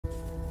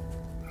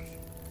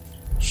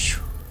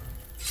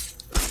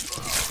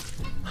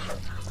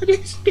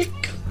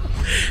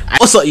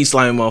What's up, you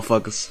slimy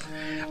motherfuckers?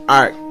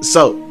 Alright,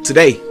 so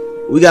today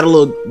we got a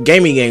little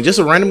gaming game, just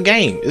a random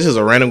game. This is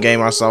a random game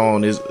I saw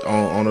on this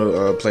on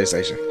the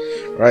PlayStation,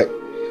 right?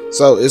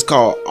 So it's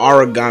called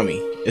Aragami.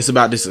 It's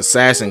about this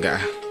assassin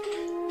guy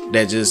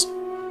that just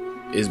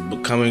is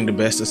becoming the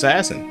best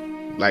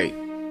assassin. Like,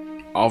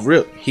 off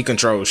rip, he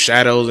controls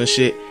shadows and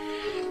shit.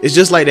 It's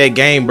just like that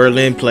game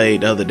Berlin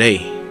played the other day.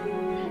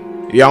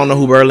 If y'all don't know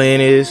who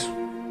Berlin is,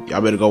 y'all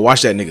better go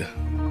watch that nigga.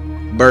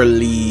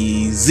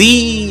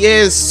 Berleezy,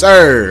 yes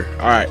sir.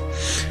 Alright,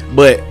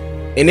 but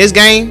in this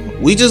game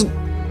we just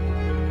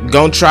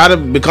gonna try to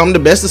become the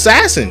best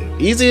assassin.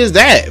 Easy as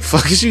that.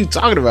 Fuck is you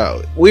talking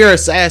about? We are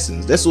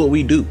assassins. That's what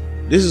we do.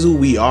 This is who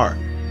we are.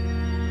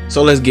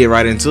 So let's get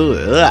right into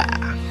it.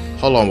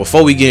 Hold on,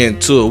 before we get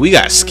into it, we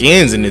got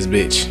skins in this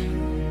bitch.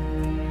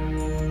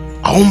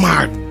 Oh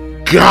my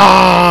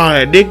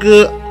god,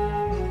 nigga.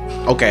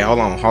 Okay, hold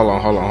on.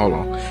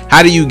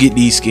 How do you get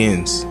these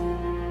skins?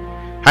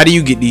 How do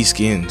you get these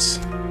skins?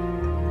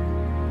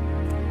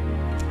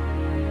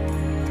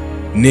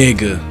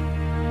 Nigga.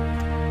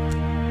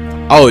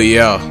 Oh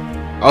yeah.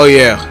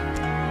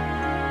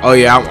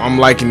 I'm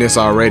liking this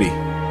already.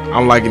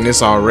 I'm liking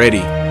this already.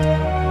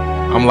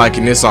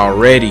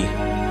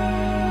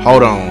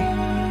 Hold on.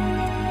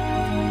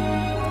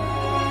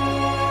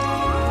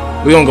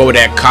 We gonna go with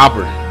that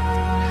copper.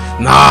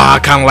 Nah, I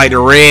kinda like the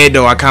red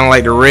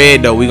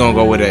though. We gonna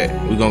go with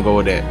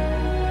that.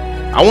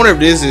 I wonder if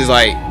this is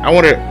like, I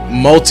wonder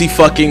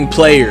multi-fucking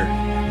player.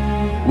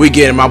 We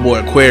getting my boy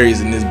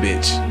Aquarius in this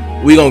bitch.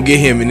 We gonna get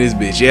him in this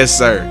bitch. Yes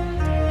sir.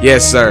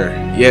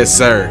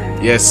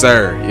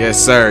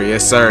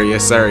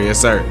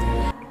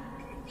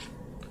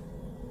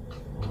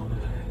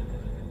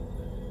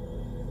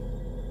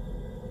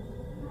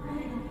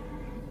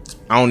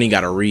 I don't even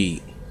gotta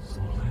read.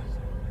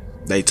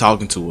 They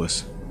talking to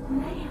us.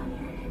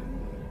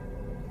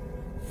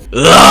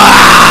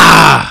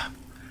 Ugh!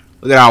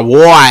 Look at our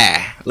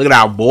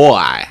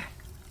boy.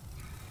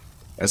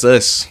 That's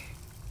us.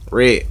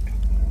 Red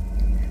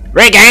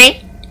gang.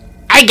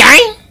 Hey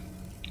gang.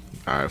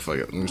 Alright, fuck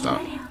it. Let me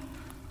stop.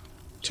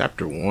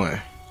 Chapter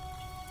 1.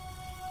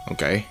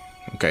 Okay.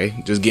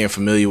 Just getting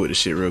familiar with the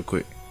shit real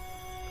quick.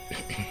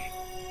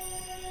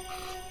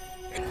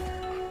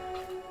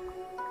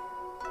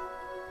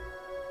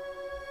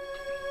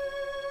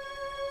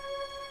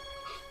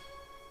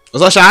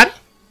 What's up, Shad?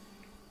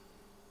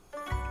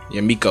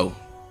 Yamiko.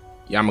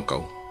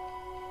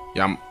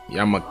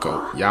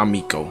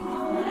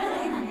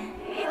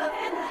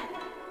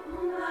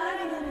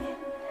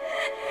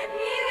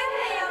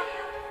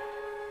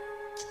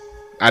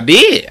 I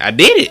did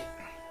it.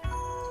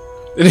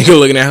 The nigga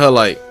looking at her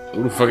like,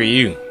 who the fuck are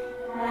you?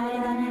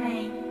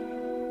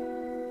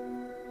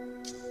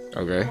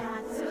 Okay.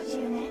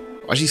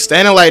 Why she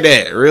standing like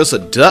that? Real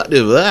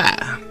seductive.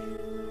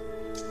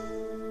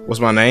 What's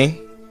my name?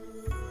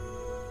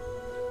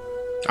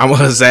 I'm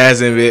an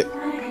assassin, bitch.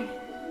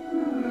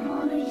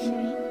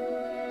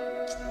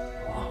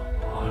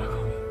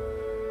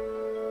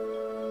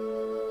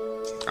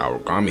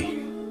 Aragami.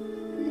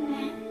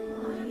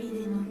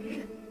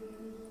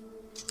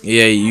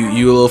 Yeah, you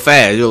a little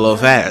fast. You're a little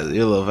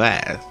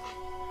fast.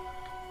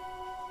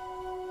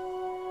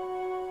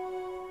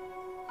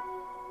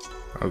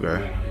 Okay.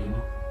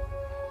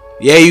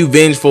 Yeah, you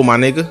vengeful, my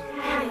nigga.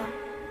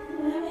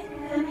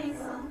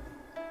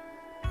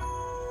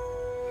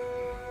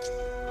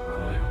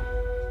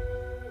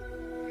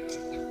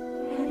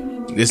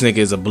 This nigga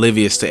is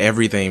oblivious to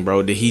everything,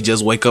 bro. Did he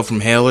just wake up from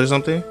hell or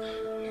something?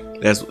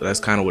 That's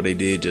kind of what they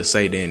did just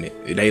say, didn't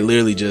it? They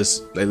literally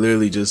just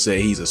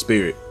say he's a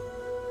spirit.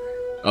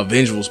 A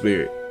vengeful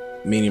spirit,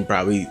 meaning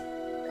probably.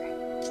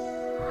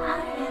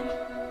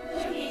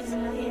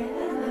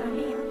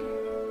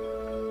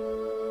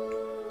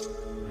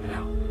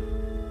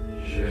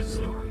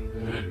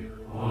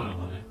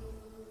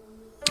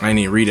 I didn't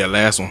even read that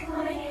last one.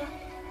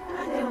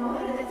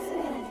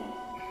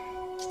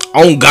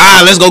 Oh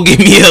God, let's go get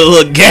me a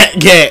little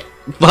gat.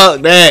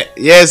 Fuck that.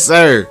 Yes,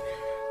 sir.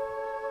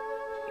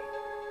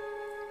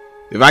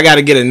 If I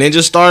gotta get a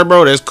ninja star,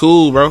 bro, that's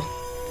cool, bro.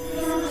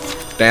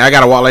 Dang, I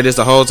gotta walk like this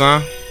the whole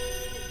time.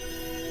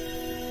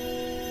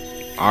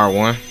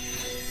 R1.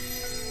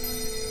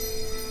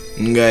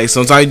 Okay,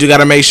 sometimes you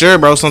gotta make sure,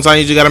 bro. Oh,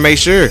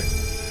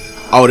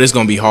 this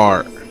gonna be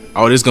hard.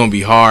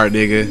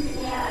 Nigga.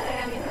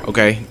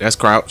 Okay, that's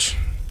crouch.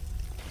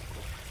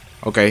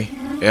 Okay,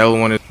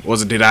 L1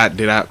 was it? Did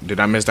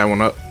I mess that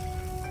one up?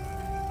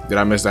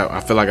 I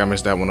feel like I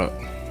messed that one up.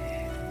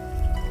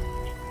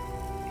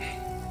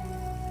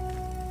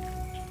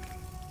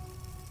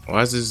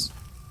 Why is this?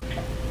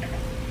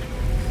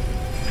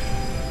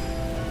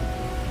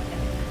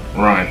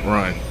 Run.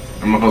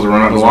 I'm supposed to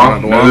run out the wall?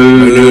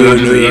 No,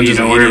 just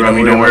don't worry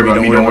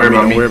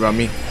about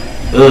me.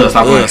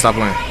 Stop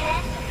playing.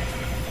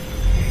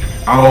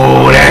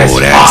 Oh, that's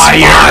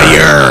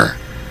fire.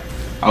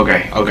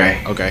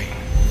 Okay.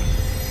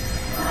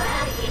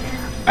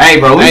 Hey,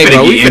 bro, we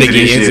finna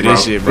get into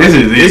this shit, bro.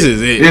 This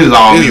is it. This is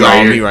all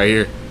me right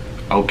here.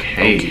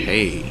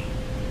 Okay.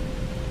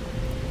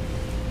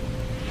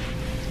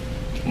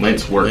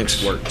 Lynch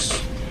works.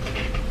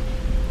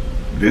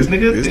 This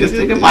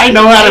nigga might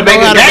know how to make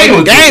a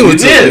game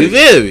with you. You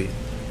feel me?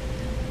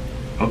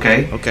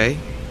 Okay.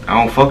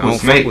 I don't fuck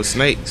with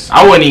snakes.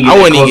 I wouldn't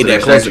even get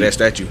that close to that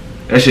statue.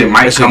 That shit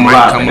might come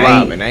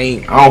alive, man. I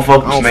don't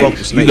fuck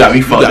with snakes. You got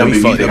me fucked up if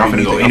you think I'm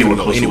finna go anywhere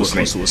close to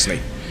a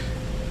snake.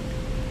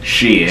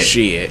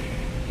 Shit.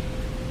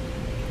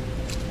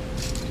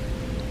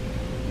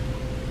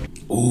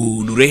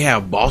 Ooh, do they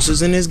have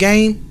bosses in this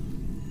game?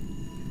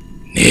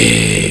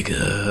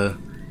 Nigga.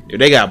 If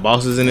they got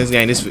bosses in this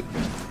game,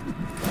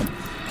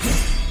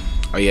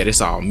 oh yeah,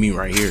 this all me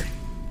right here.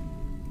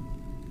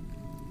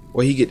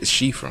 Where he get the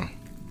sheath from?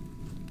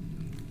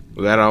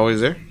 Was that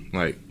always there?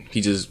 Like, he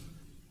just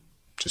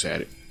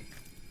had it.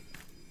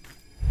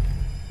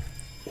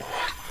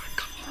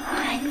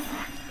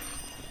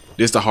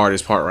 This the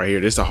hardest part right here.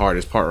 That's the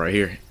hardest part right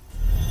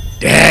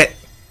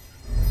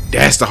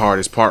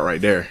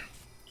there.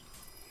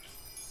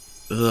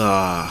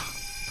 Ugh.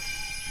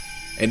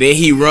 And then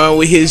he run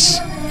with his.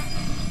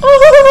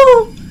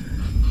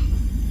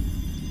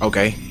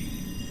 Okay.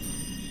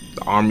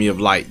 The army of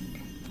light.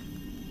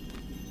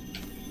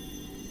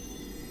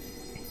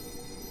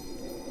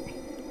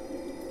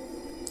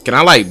 Can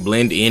I like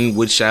blend in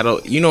with shadow?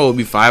 You know what would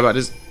be fine about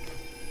this?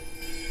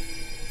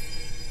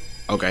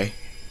 Okay.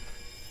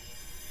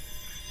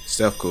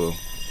 Stealth cool.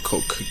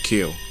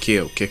 Kill.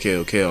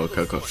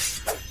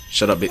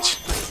 Shut up, bitch.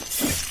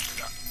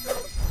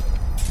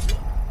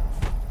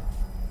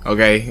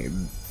 Okay.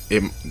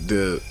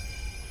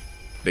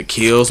 The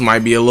kills might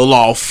be a little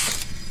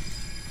off.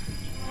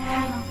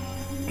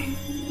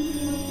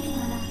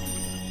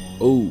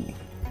 Ooh.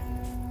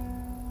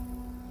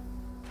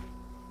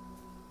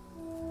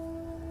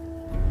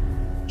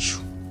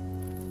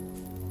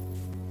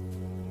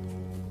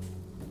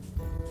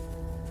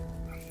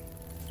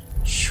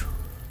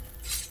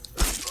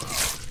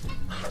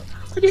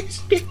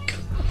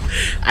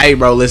 Hey,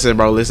 bro, listen,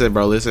 bro. This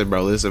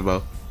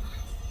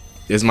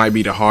might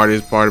be the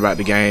hardest part about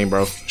the game,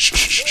 bro.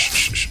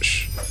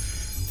 Shh.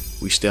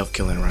 We stealth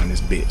killing around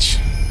this bitch.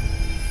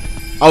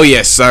 Oh,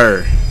 yes,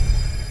 sir.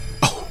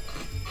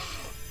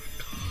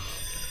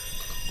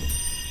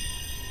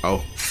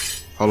 Oh,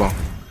 hold on.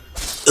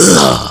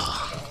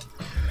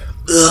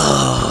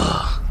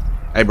 Ugh.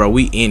 Hey, bro,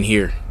 we in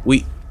here.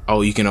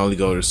 Oh, you can only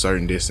go to a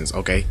certain distance.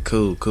 Okay,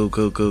 cool.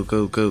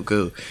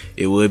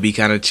 It would be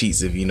kind of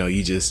cheats if, you know,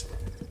 you just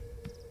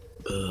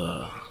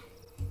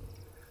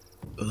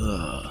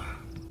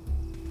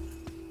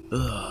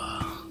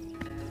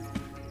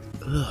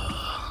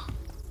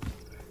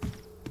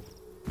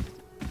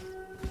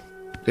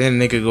Then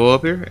nigga go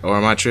up here? Or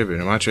am I tripping?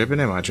 Am I tripping?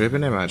 I'm a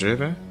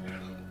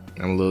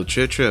little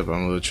trip.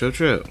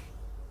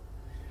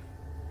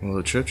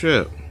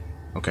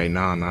 Okay,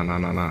 nah.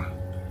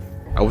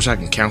 I wish I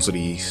can cancel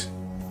these.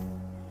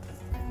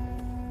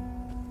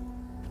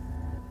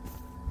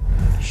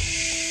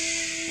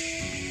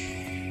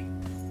 Shh.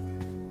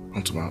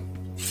 I'm talking about.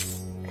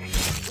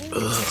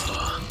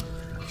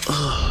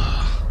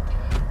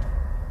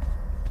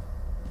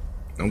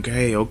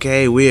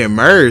 Okay. We're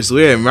immersed.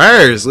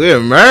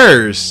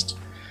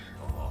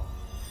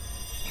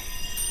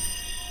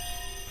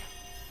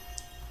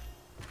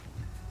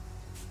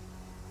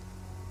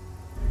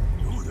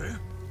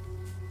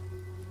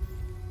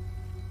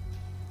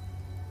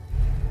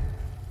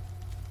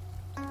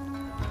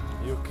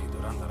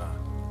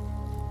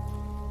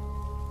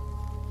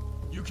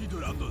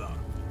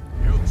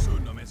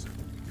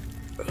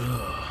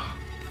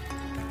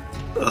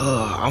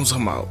 I'm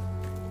talking about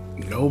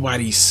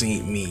nobody's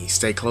seen me.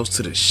 Stay close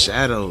to the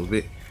shadows,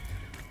 bit.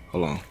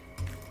 Hold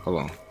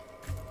on.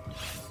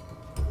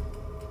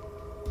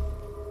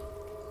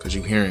 Cause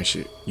you hearing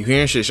shit.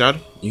 Shawty?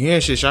 You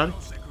hearing shit, Shawty?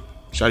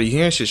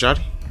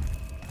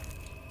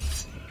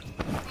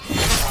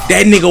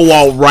 That nigga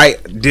walk right.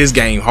 This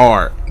game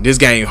hard.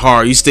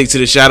 You stick to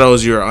the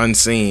shadows, you're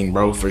unseen,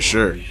 bro, for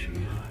sure.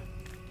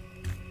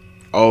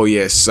 Oh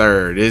yes,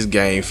 sir. This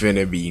game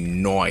finna be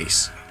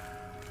nice.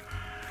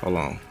 Hold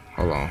on.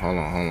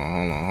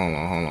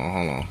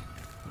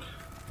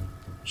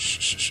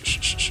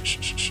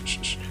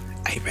 Shh.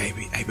 Hey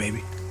baby.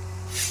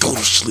 Go to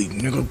sleep,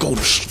 nigga. Go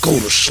to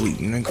sleep,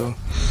 nigga.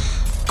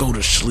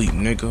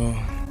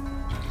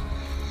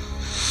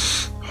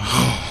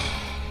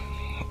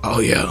 Oh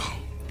yeah,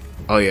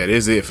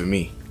 this is it for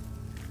me.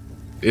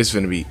 It's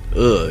finna be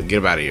get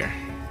up out of here.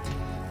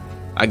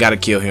 I gotta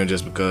kill him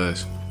just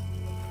because.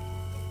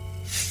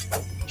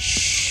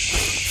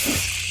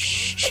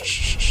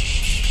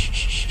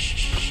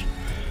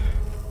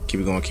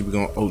 Keep it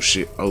going. Oh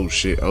shit.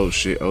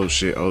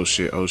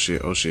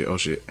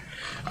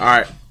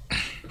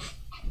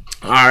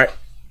 Alright.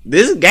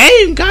 This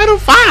game got a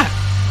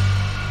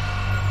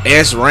 5.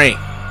 S rank.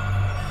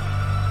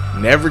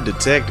 Never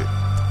detected.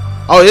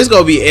 Oh, this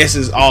gonna be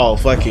S's all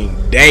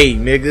fucking day,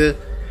 nigga.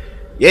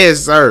 Yes,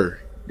 sir.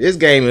 This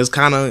game is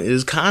kinda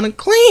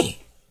clean.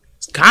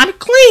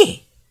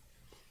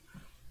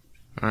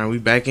 Alright, we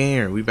back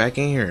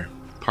in here.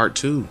 Part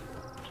 2.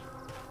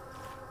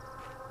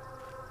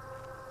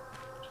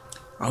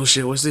 Oh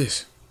shit, what's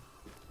this?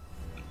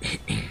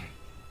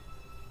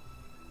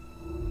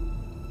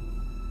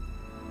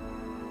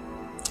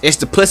 It's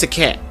the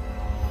pussycat.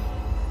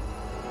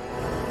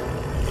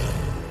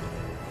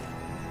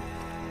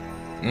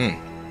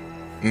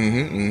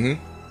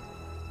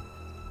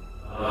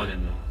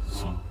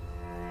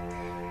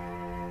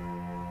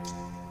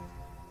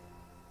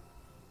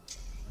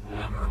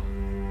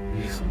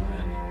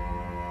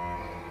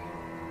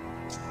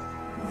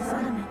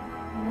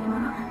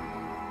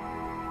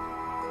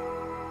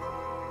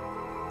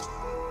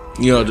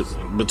 You know,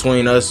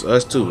 between us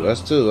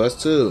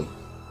two.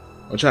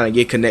 I'm trying to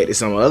get connected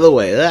some other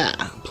way.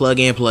 Plug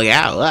in, plug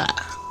out.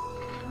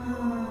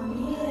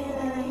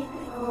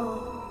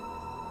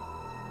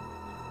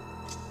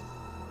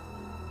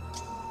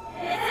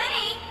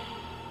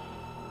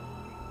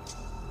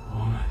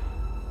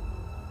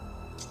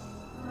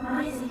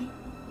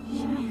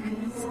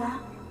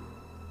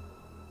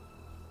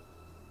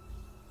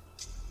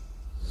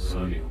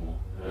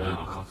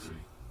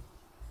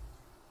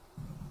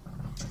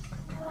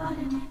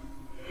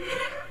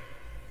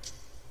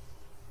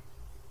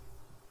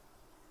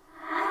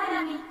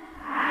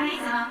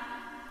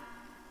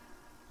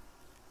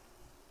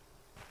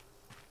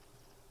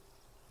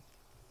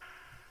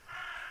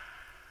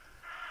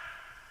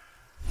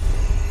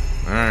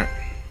 Alright.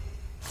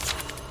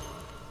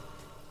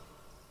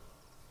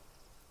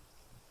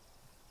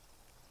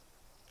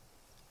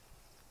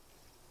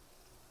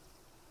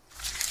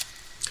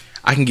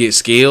 I can get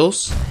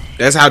skills.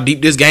 That's how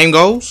deep this game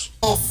goes?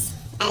 Yes,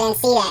 I didn't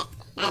see that.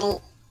 I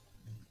didn't.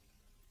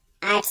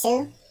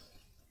 R2.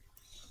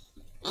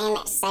 Aim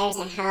at serves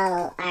and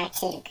hold R2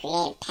 to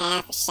create a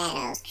path of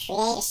shadows.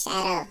 Create a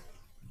shadow.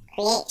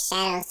 Create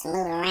shadows to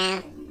move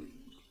around.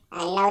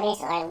 Notice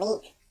or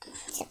leap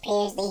to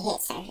previously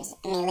hit surface.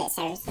 Lit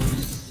surfaces.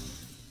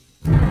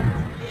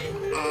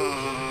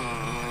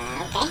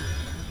 Okay.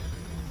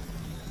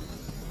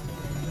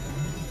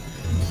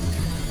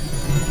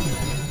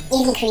 You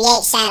can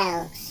create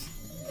shadows.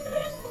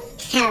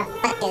 How the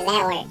fuck does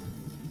that work?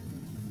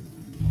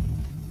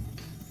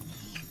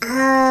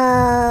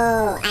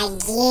 Oh, I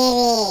get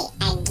it.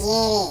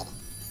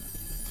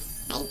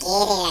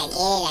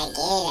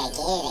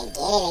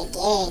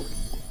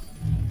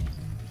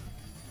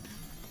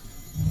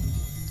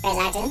 Where's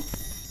R2?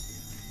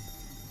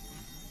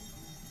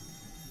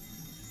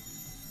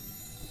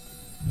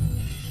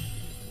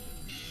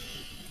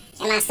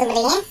 Am I stupid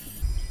again?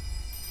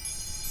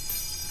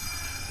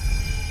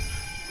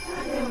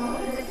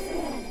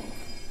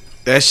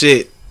 That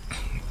shit,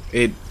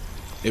 it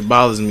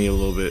bothers me a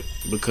little bit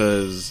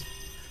because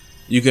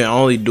you can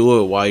only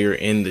do it while you're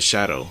in the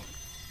shadow.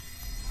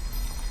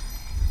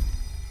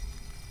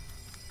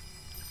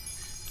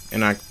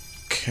 And I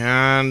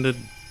kinda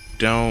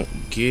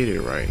don't get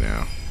it right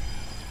now.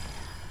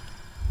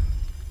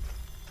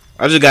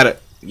 I just gotta,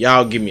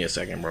 y'all give me a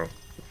second, bro.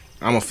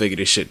 I'm gonna figure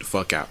this shit the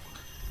fuck out.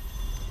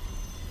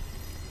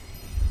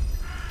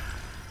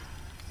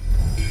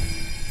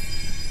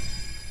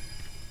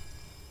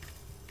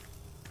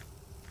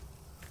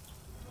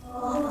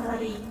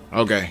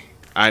 Okay,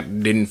 I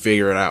didn't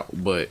figure it out,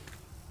 but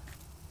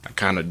I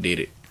kind of did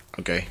it.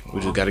 Okay,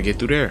 we just gotta get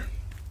through there.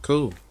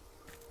 Cool.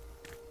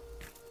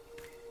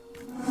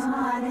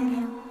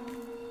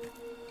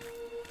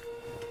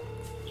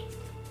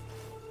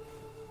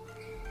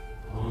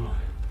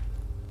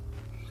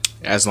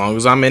 As long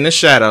as I'm in the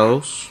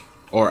shadows,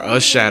 or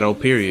a shadow,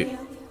 period,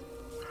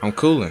 I'm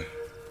cooling.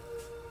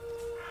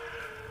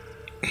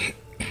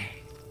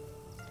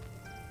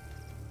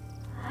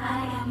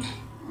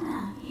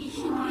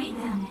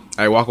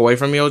 Hey, walk away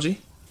from me, OG.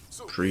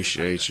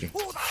 Appreciate you.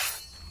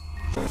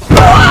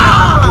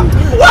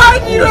 Why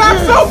do you have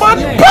so much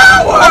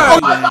power?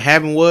 What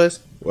happened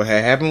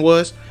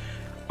was,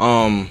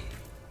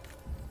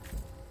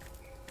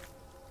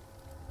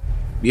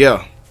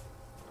 yeah.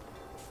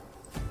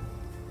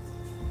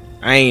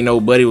 I ain't know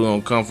Buddy was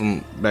gonna come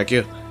from back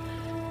here.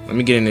 Let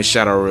me get in this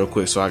shadow real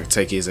quick so I can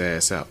take his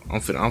ass out.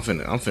 I'm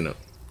finna.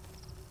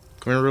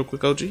 Come here real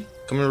quick, OG.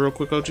 Come here real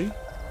quick, OG.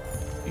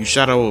 You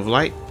shadow of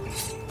light.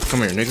 Come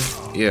here,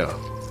 nigga. Yeah.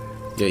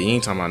 Yeah, you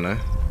ain't talking about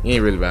nothing. You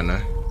ain't really about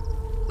nothing.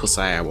 Pussy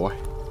ass boy.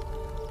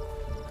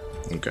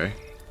 Okay.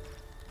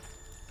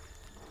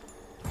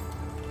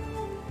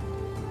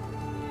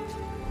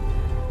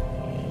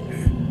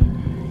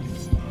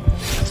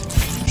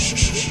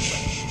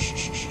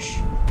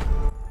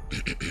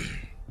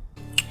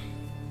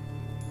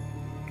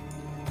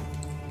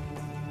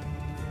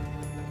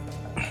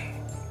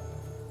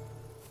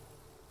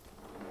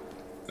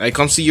 Hey,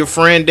 come see your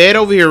friend dead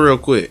over here real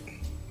quick.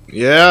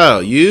 Yeah,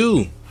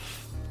 you.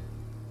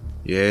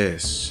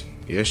 Yes.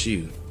 Yes,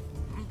 you.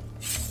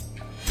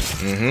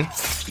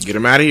 Get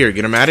him out of here.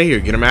 Get him out of here.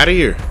 Get him out of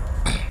here.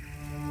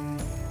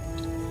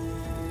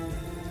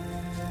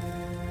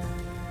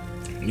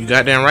 You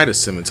goddamn right, a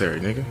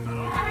cemetery, nigga.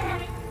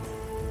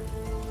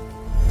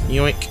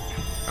 Yoink.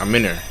 I'm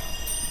in there.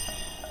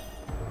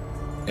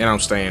 And I'm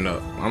staying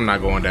up. I'm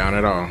not going down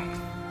at all.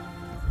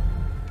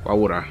 Why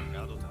would I?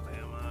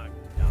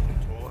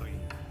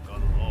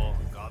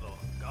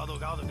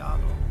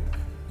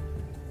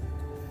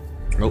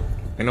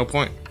 Ain't no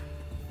point.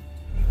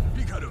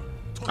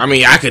 I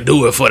mean, I could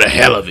do it for the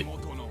hell of it.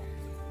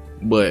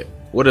 But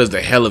what does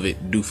the hell of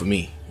it do for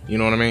me? You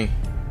know what I mean?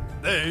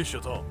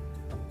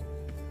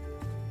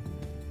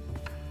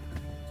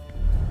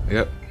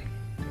 Yep.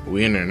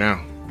 We in there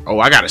now. Oh,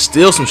 I gotta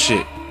steal some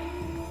shit.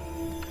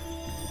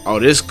 Oh,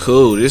 this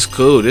cool. This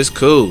cool. This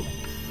cool.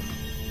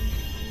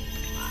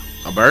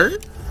 A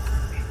bird?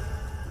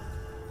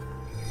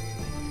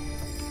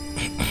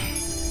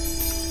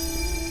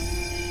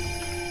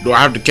 Do I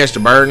have to catch the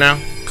bird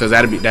now? Cause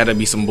that'd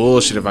be some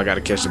bullshit if I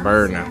gotta catch the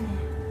bird now.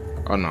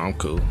 Oh no, I'm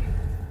cool.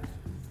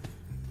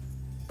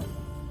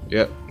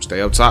 Yep,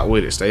 stay up top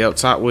with it. Stay up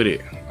top with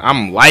it.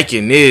 I'm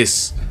liking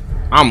this.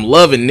 I'm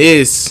loving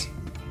this.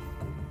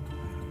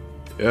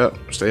 Yep,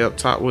 stay up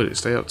top with it.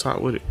 Stay up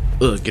top with it.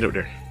 Ugh, get up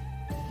there.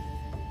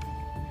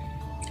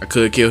 I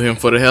could kill him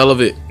for the hell of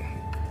it.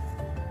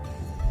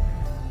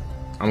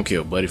 I'm gonna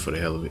kill Buddy for the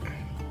hell of it.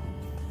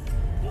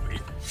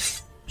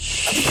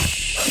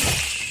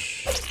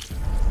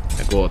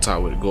 Go up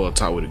top with it. Go up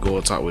top with it. Go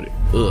up top with it.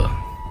 Ugh.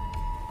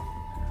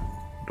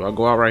 Do I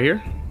go out right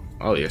here?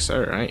 Oh yes,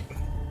 sir. Right.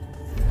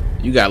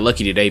 You got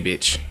lucky today,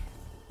 bitch.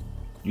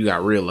 You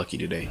got real lucky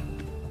today.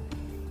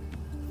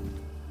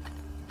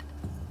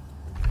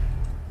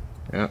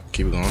 Yep.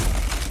 Keep it going.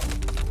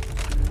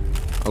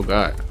 Oh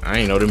god, I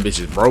ain't know them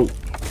bitches broke.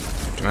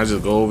 Can I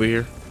just go over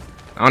here?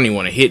 I don't even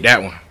want to hit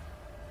that one.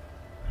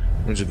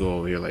 Let me just go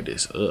over here like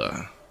this.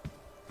 Ugh.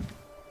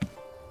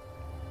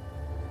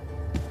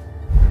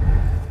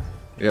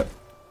 Yep.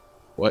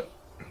 What?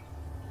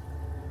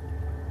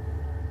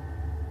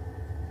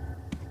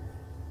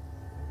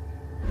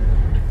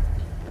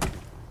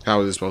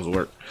 How is this supposed to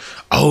work?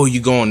 Oh, you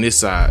go on this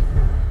side.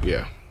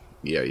 Yeah.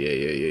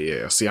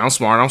 Yeah. See, I'm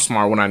smart. I'm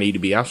smart when I need to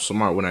be. I'm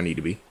smart when I need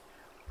to be.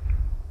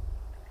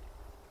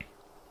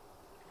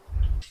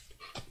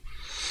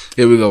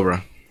 Here we go, bro.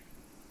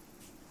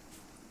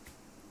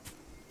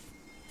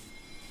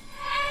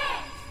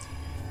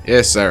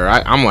 Yes, sir.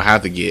 I'm gonna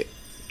have to get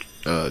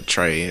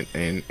Trey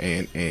and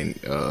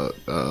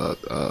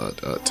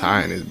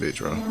Ty in this bitch,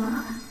 bro.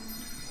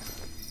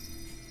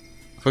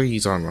 What are you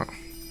talking about?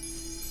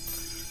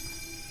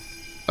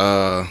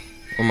 Where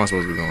am I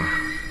supposed to be going?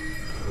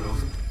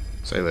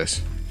 Say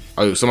less.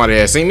 Oh, somebody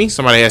has seen me?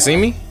 Somebody has seen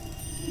me?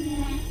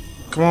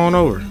 Come on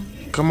over.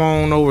 Come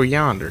on over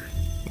yonder.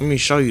 Let me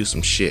show you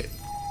some shit.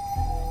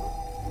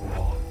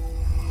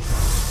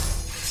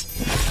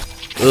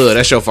 Ugh,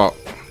 that's your fault.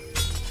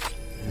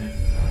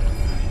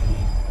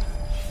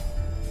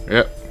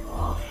 Yep.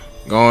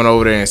 Going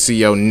over there and see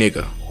your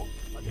nigga.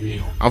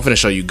 I'm finna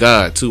show you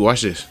God too.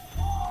 Watch this.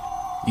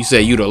 You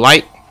say you the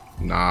light?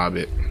 Nah, I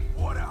bet.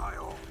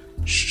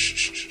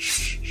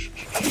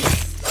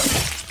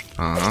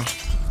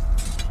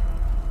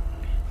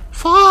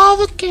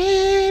 Father,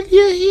 can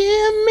you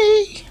hear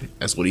me?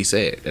 That's what he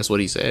said. That's what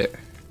he said.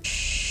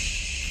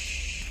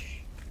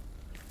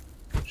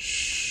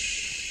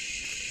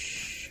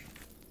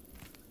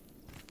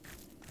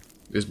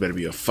 This better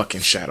be a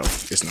fucking shadow.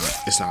 It's not.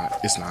 It's not.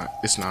 It's not.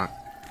 It's not.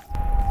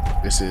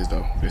 This is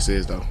though. This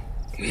is though.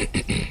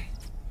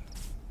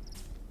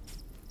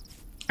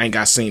 I ain't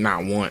got seen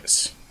not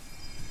once.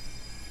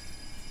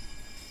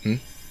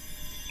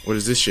 What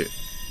is this shit?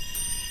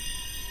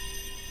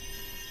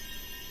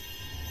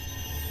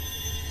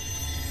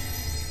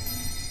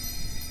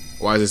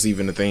 Why is this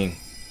even a thing?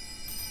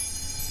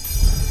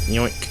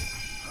 Yoink.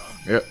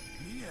 Yep.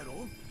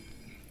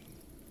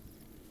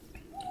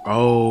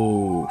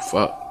 Oh,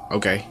 fuck.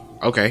 Okay.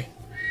 Okay.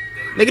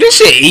 Nigga, this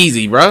shit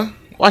easy, bro.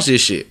 Watch this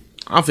shit.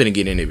 I'm finna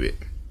get in it a bit.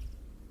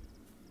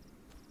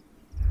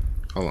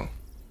 Hold on.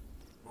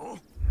 Hold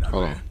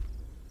on.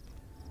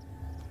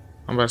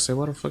 I'm about to say,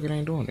 why the fuck it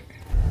ain't doing it?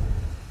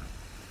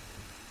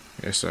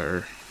 Yes,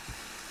 sir.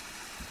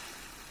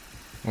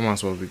 Where am I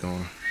supposed to be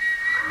going?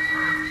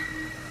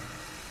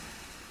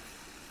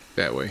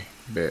 That way.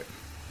 Bet.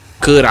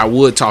 I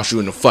would toss you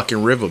in the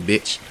fucking river,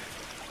 bitch.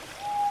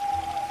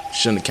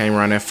 Shouldn't have came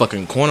around that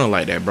fucking corner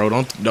like that, bro.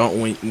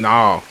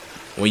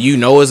 When you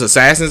know it's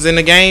assassins in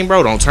the game,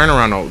 bro, don't turn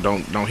around.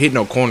 Don't hit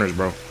no corners,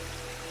 bro.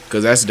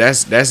 Cause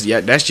that's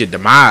your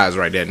demise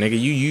right there, nigga.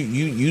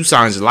 You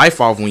signed your life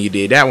off when you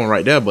did that one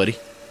right there, buddy.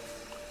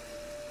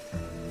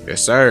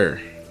 Yes, sir.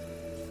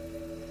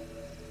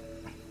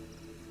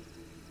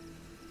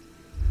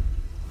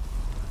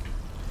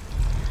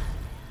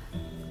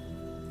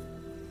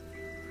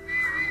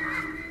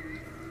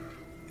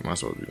 Where am I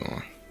supposed to be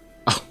going?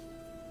 Oh.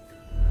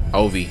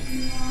 OV.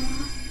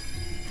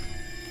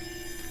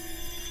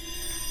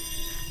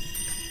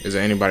 Is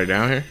there anybody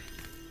down here?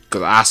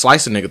 Cause I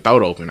slice a nigga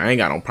throat open. I ain't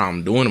got no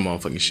problem doing the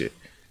motherfucking shit.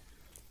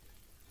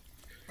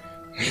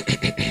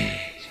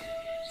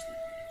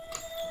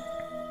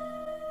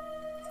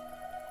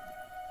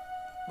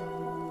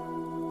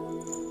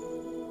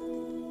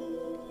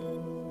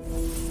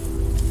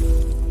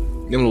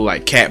 Them look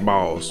like cat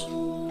balls.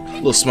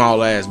 Little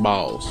small ass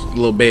balls.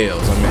 Little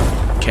bells, I mean.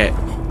 Cat.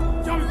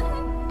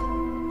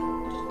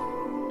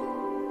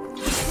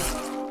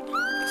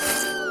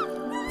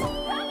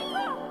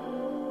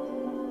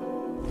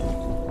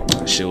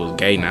 shit was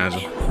gay,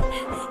 Nigel.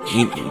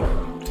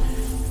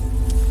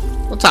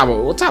 What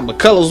type of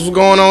colors was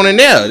going on in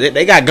there?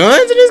 They got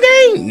guns in this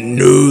game?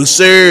 No,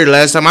 sir.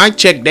 Last time I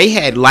checked, they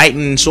had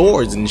lightning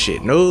swords and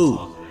shit.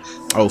 No.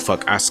 Oh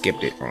fuck, I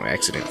skipped it on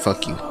accident.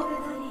 Fuck you.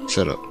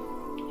 Shut up.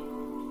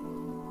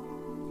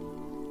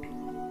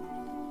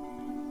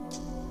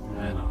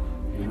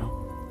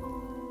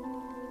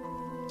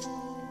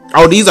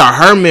 Oh, these are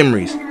her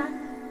memories.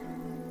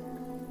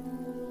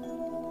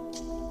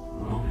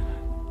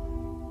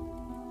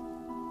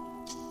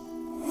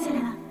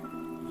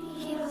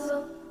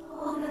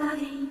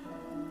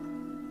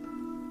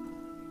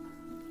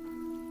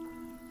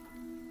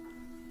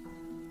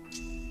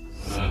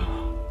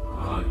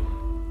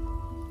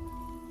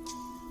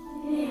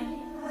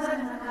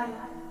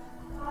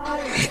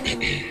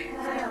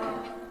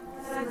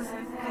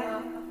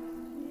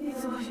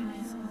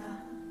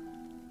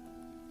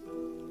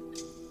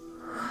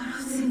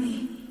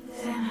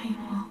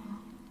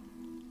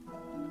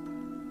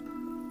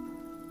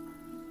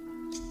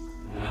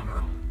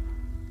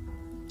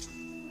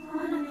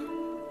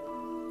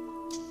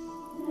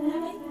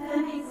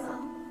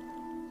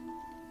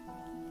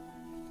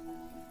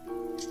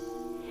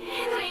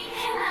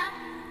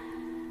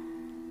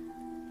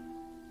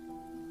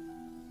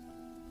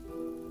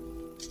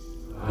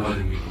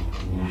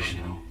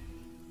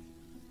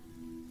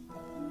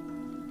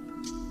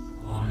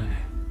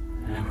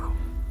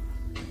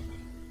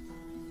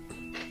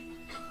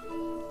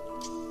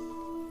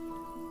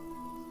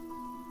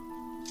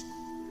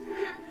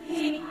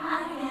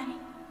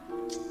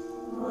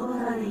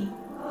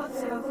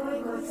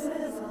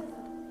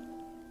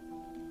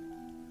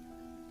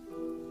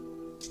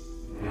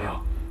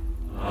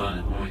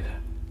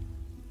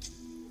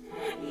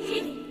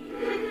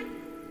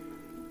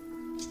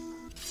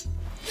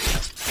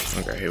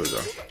 Okay, here we go.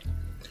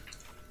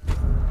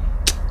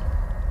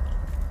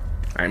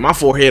 Alright, my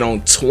forehead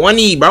on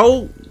 20,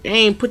 bro.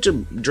 Dang, put your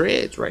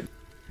dreads right.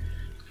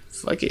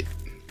 Fuck it.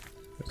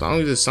 As long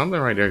as there's something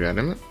right there,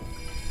 goddammit.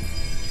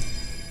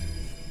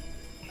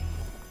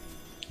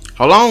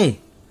 Hold on.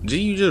 G,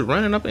 you just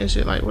running up and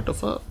shit like, what the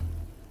fuck?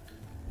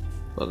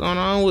 What going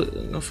on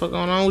with, the fuck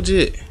going on with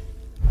it?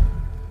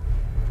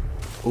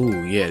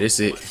 Ooh, yeah, this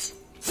it.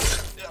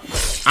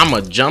 I'm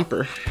a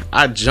jumper.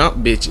 I jump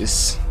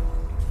bitches.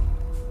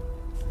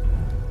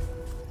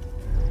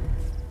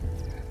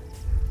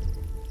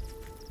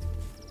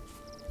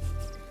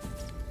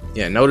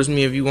 Yeah, notice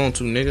me if you want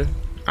to, nigga.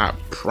 I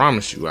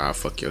promise you I'll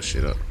fuck your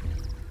shit up.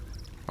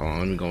 Hold on,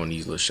 let me go in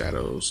these little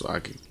shadows so I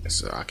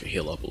can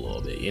heal up a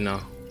little bit, you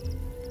know?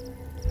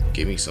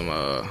 Give me some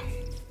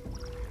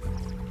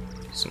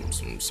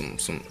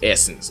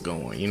essence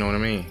going, you know what I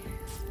mean?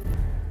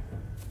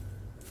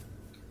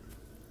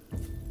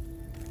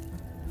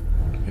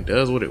 It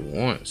does what it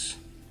wants.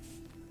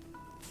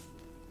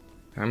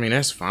 I mean,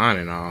 that's fine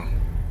and all.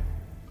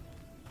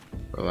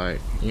 But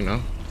like, you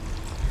know,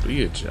 do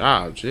your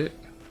job, shit.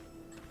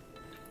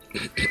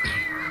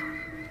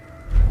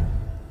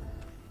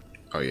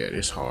 Oh yeah,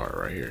 this hard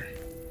right here.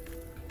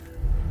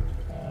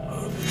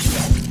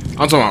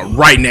 I'm talking about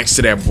right next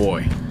to that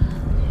boy.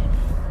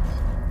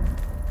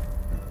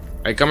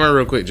 Hey, come here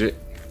real quick, Jit.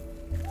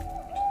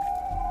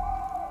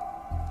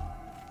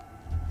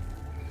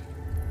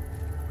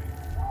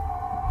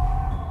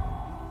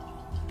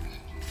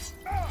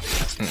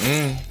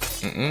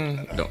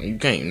 Don't, you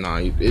can't, nah,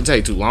 it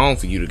take too long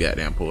for you to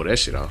goddamn pull that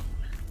shit off.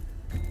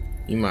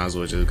 You might as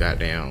well just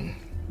goddamn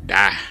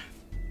die.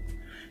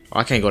 Oh,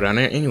 I can't go down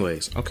there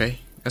anyways. Okay,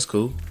 that's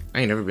cool.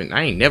 I ain't never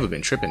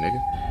been tripping,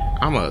 nigga.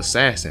 I'm an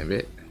assassin,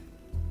 bitch.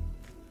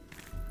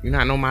 You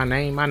not know my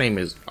name? My name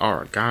is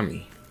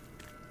Aragami,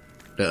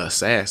 the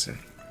assassin.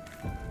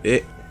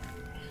 It.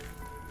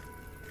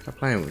 Stop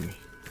playing with me.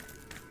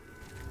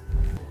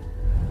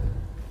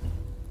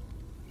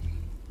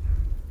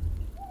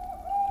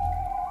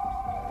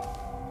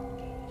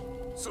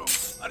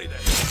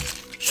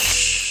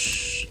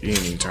 Shh, you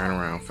didn't even turn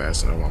around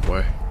fast enough, my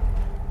boy.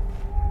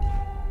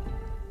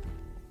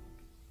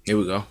 Here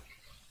we go.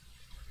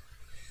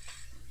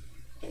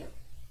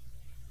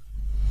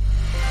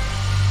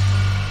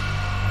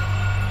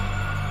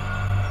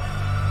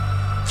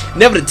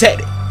 Never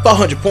detected.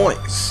 400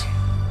 points.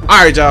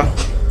 Alright, y'all.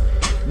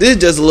 This is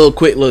just a little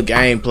quick little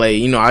gameplay.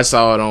 You know, I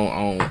saw it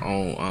on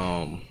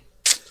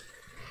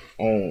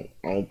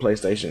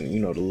PlayStation, you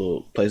know, the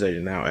little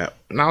PlayStation Now app.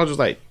 And I was just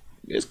like,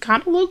 this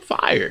kind of look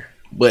fire.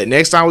 But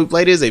next time we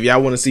play this, if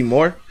y'all want to see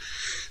more,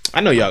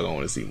 I know y'all gonna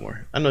want to see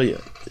more. I know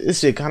this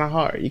shit kind of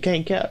hard. You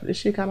can't cap. This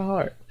shit kind of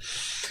hard.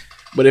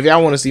 But if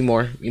y'all want to see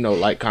more, you know,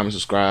 like, comment,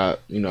 subscribe,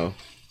 you know,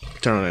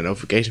 turn on that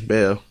notification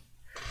bell.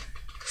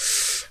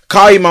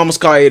 Call your mamas,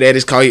 call your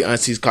daddies, call your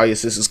aunties, call your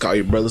sisters, call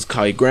your brothers,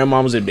 call your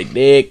grandmamas if they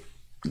dead.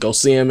 Go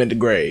see them at the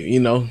grave, you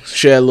know.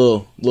 Share a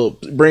little,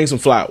 bring some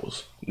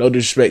flowers. No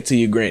disrespect to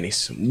your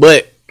grannies.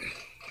 But,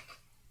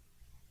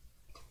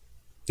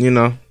 you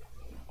know,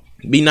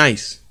 be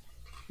nice.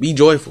 Be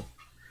joyful.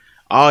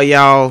 All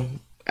y'all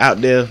out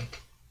there,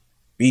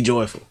 be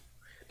joyful.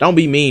 Don't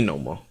be mean no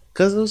more.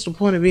 Because what's the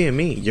point of being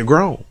mean? You're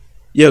grown.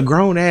 You're a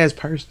grown ass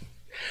person.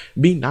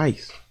 Be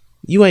nice.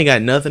 You ain't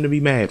got nothing to be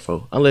mad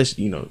for, unless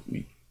you know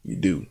you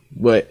do.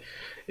 But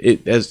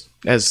that's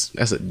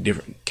a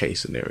different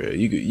case scenario.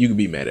 You could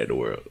be mad at the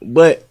world,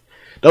 but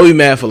don't be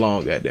mad for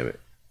long. Goddammit.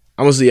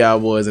 I'm gonna see y'all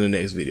boys in the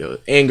next video,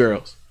 and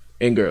girls.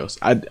 I'm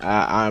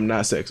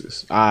not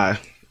sexist. I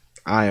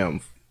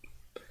am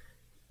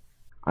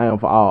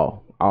for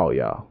all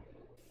y'all.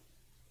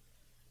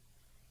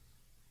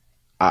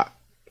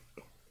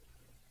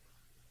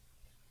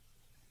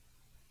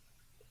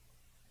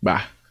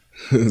 Bye.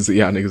 See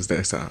y'all niggas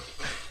next time.